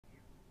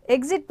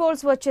Exit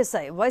polls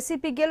వచ్చేసాయి.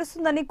 YCP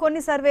గెలుస్తుందని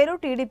కొన్ని సర్వేలు,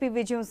 టీడీపీ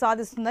విజయం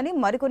సాధిస్తుందని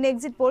మరికొన్ని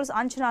ఎగ్జిట్ పోల్స్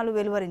అంచనాలు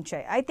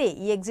వెలువరించాయి. అయితే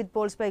ఈ ఎగ్జిట్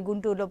పోల్స్ పై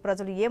గుంటూరులో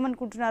ప్రజలు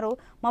ఏమనుకుంటున్నారో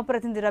మా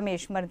ప్రతినిధి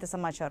రమేష్ మరింత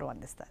సమాచారం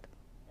అందిస్తారు.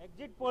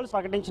 ఎగ్జిట్ పోల్స్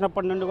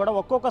ప్రకటించినప్పటి నుండి కూడా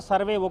ఒక్కొక్క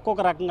సర్వే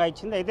ఒక్కొక్క రకంగా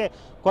ఇచ్చింది. అయితే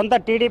కొంత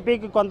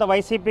టీడీపీకి, కొంత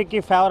వైసీపీకి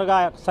ఫేవర్గా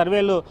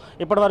సర్వేలు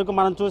ఇప్పటివరకు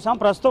మనం చూసాం.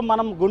 ప్రస్తుతం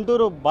మనం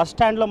గుంటూరు బస్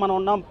స్టాండ్లో మనం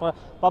ఉన్నాం.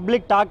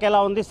 పబ్లిక్ టాక్ ఎలా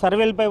ఉంది,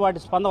 సర్వేలపై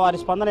వారి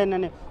స్పందన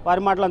ఏంటని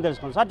వారి మాటలను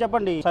తెలుసుకుందాం. సార్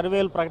చెప్పండి,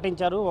 సర్వేలు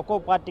ప్రకటించారు, ఒక్కో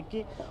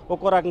పార్టీకి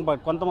ఒక్కో రకం,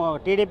 కొంత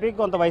టీడీపీకి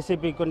కొంత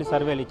వైసీపీకి కొన్ని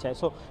సర్వేలు ఇచ్చాయి.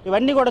 సో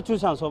ఇవన్నీ కూడా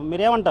చూసాం. సో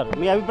మీరేమంటారు,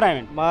 మీ అభిప్రాయం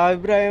ఏంటి? మా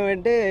అభిప్రాయం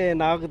అంటే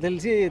నాకు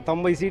తెలిసి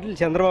 90 సీట్లు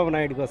చంద్రబాబు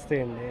నాయుడుకి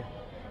వస్తాయండి.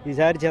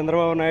 ఈసారి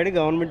చంద్రబాబు నాయుడు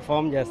గవర్నమెంట్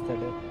ఫామ్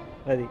చేస్తాడు.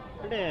 అది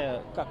అంటే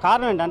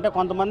కారణం ఏంటంటే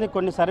కొంతమంది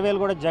కొన్ని సర్వేలు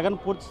కూడా జగన్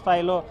పూర్తి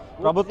స్థాయిలో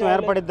ప్రభుత్వం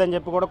ఏర్పడిద్దని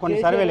చెప్పి కూడా కొన్ని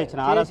సర్వేలు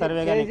ఇచ్చిన ఆరా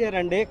సర్వే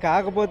చేశారండి.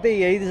 కాకపోతే ఈ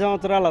 5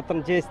 సంవత్సరాలు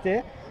అతను చేస్తే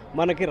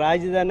మనకి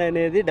రాజధాని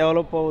అనేది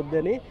డెవలప్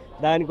అవుద్దని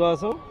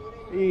దానికోసం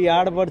ఈ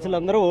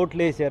ఆడపడుచులందరూ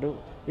ఓట్లు వేశారు.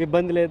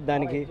 ఇబ్బంది లేదు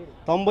దానికి.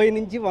 90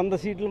 నుంచి 100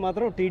 సీట్లు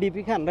మాత్రం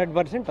టీడీపీకి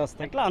 100%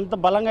 వస్తాయి. ఎట్లా అంత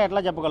బలంగా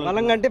ఎట్లా చెప్పగలం?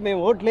 బలంగా అంటే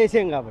మేము ఓట్లు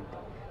వేసాం కాబట్టి.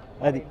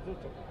 అది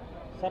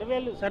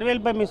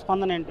సర్వేలపై మీ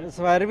స్పందన ఏంటి?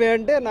 సర్వే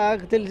అంటే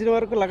నాకు తెలిసిన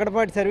వరకు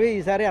లగడపాటి సర్వే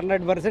ఈసారి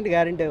 100%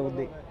 గ్యారంటీ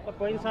అవుద్ది.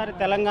 పోయినసారి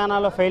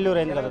తెలంగాణలో ఫెయిల్యూర్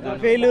అయింది కదా.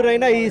 ఫెయిల్యూర్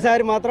అయినా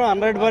ఈసారి మాత్రం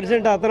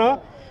 100% అతను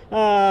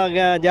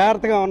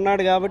జాగ్రత్తగా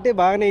ఉన్నాడు కాబట్టి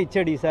బాగానే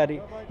ఇచ్చాడు.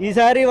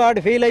 ఈసారి వాడు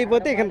ఫెయిల్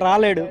అయిపోతే ఇక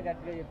రాలేడు.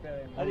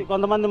 అది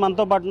కొంతమంది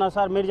మనతో పాటు ఉన్నారు.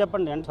 సార్ మీరు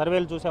చెప్పండి, అంటే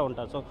సర్వేలు చూసే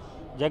ఉంటారు. సో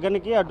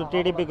జగన్కి అటు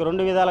టీడీపీకి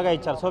 2 విధాలుగా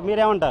ఇచ్చారు. సో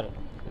మీరేమంటారు?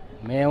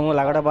 మేము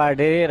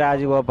లగడపాటి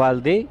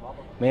రాజగోపాల్ది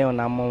మేము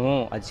నమ్మము.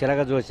 అది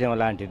చిలక జోస్యం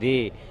లాంటిది.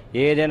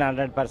 ఏదైనా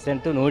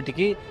 100%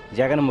 100కి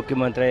జగన్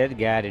ముఖ్యమంత్రి అయ్యేది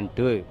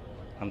గ్యారెంటీ.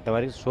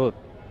 అంతవరకు షూర్.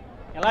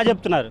 ఎలా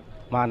చెప్తున్నారు?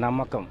 మా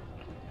నమ్మకం.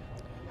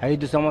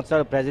 5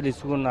 సంవత్సరాలు ప్రజలు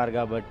ఇసుకున్నారు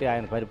కాబట్టి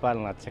ఆయన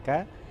పరిపాలన నచ్చక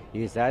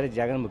ఈసారి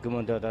జగన్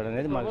ముఖ్యమంత్రి అవుతాడు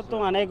అనేది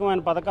ప్రభుత్వం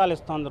అనేకమైన పథకాలు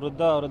ఇస్తుంది.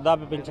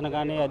 వృద్ధాప్య పింఛన్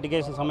కానీ,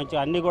 ఎడ్యుకేషన్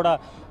సంబంధించి అన్నీ కూడా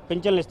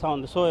పింఛన్లు ఇస్తూ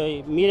ఉంది. సో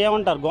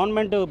మీరేమంటారు?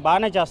 గవర్నమెంట్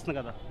బాగానే చేస్తుంది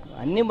కదా.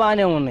 అన్నీ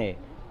బాగానే ఉన్నాయి,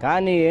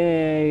 కానీ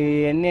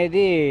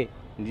అనేది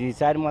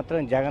ఈసారి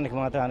మాత్రం జగన్కి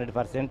మాత్రం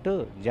 100%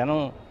 జనం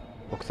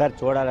ఒకసారి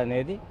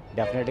చూడాలనేది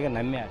డెఫినెట్గా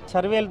నమ్మారు.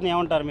 సర్వేలు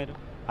ఏమంటారు మీరు?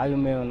 అవి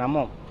మేము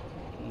నమ్మం.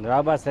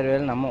 రాబా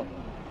సర్వేలు నమ్మం.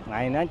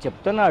 ఆయన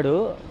చెప్తున్నాడు,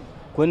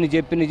 కొన్ని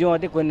చెప్పి నిజం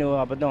అవుతాయి, కొన్ని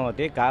అబద్ధం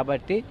అవుతాయి.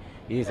 కాబట్టి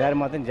ఈసారి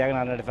మాత్రం జగన్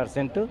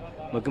 100%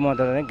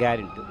 ముఖ్యమంత్రి అనేది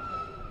గ్యారెంటీ.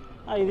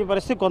 ఇది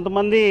పరిస్థితి.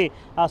 కొంతమంది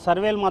ఆ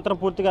సర్వేలు మాత్రం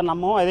పూర్తిగా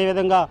నమ్మం.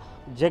 అదేవిధంగా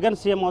జగన్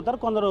సీఎం అవుతారు,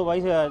 కొందరు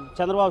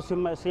చంద్రబాబు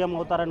సీఎం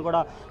అవుతారని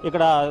కూడా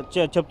ఇక్కడ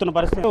చెప్తున్న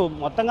పరిస్థితి.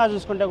 మొత్తంగా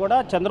చూసుకుంటే కూడా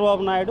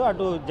చంద్రబాబు నాయుడు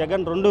అటు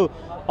జగన్ 2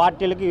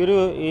 పార్టీలకి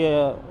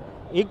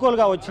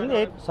ఈక్వల్గా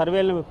వచ్చింది.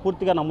 సర్వేలను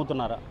పూర్తిగా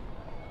నమ్ముతున్నారా?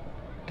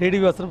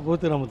 టీడీపీ వస్తున్న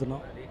పూర్తిగా నమ్ముతున్నాం.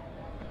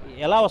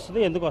 ఎలా వస్తుంది,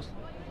 ఎందుకు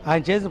వస్తుంది?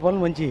 ఆయన చేసిన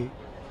పనులు మంచి.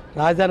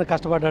 రాజధాని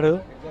కష్టపడ్డాడు,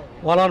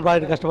 పోలవరం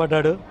ప్రాజెక్టు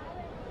కష్టపడ్డాడు.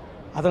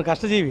 అతను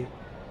కష్టజీవి.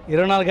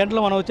 24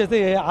 గంటలు మనం వచ్చేసి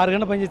 6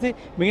 గంటలు పనిచేసి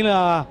మిగిలిన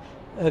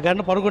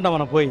గంట పడుకుంటాం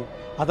మనం పోయి.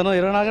 అతను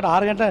 24 గంటలు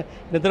 6 గంటలు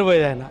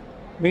నిద్రపోయేది.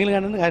 మిగిలిన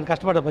గంటలు ఆయన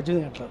కష్టపడ్డాడు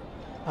 18 గంటలు.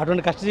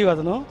 అటువంటి కష్టజీవి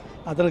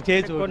అతను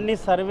చేయొచ్చు. కొన్ని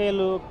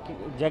సర్వేలు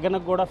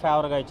జగన్కు కూడా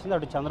ఫేవర్గా ఇచ్చింది,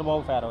 అటు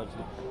చంద్రబాబు ఫేవర్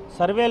వచ్చింది.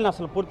 సర్వేలను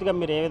అసలు పూర్తిగా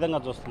మీరు ఏ విధంగా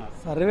చూస్తున్నారు?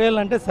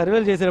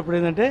 సర్వేలు చేసేటప్పుడు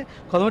ఏంటంటే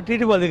కొంతమంది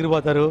టీడీపీ వాళ్ళ దగ్గరికి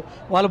పోతారు,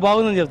 వాళ్ళు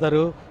బాగుందని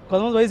చెప్తారు.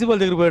 కొంతమంది వైసీపీ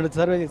వాళ్ళ దగ్గరికి పోయి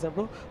సర్వే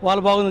చేసేటప్పుడు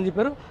వాళ్ళు బాగుందని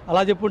చెప్పారు,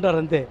 అలా చెప్పుకుంటారు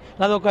అంతే.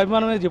 లేదా ఒక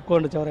అభిమానమే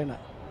చెప్పుకోండి ఎవరైనా,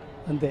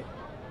 అంతే.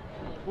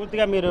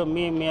 పూర్తిగా మీరు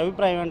మీ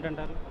అభిప్రాయం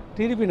ఏంటంటారు?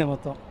 టీడీపీనే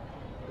మొత్తం.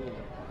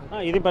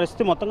 ఇది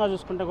పరిస్థితి. మొత్తంగా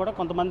చూసుకుంటే కూడా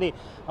కొంతమంది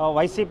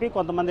వైసీపీ,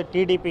 కొంతమంది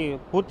టీడీపీ,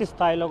 పూర్తి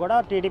స్థాయిలో కూడా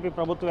టీడీపీ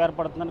ప్రభుత్వం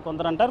ఏర్పడుతుందని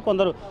కొందరు అంటారు,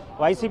 కొందరు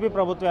వైసీపీ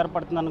ప్రభుత్వం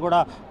ఏర్పడుతుందని కూడా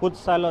పూర్తి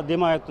స్థాయిలో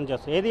ధీమా వ్యక్తం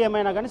చేస్తారు. ఏది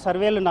ఏమైనా కానీ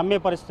సర్వేలు నమ్మే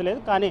పరిస్థితి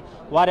లేదు, కానీ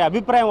వారి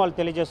అభిప్రాయం వాళ్ళు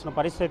తెలియజేస్తున్న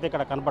పరిస్థితి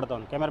ఇక్కడ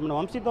కనపడుతోంది. Cameraman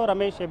వంశీతో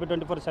Ramesh,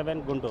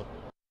 AP24X7 Guntur.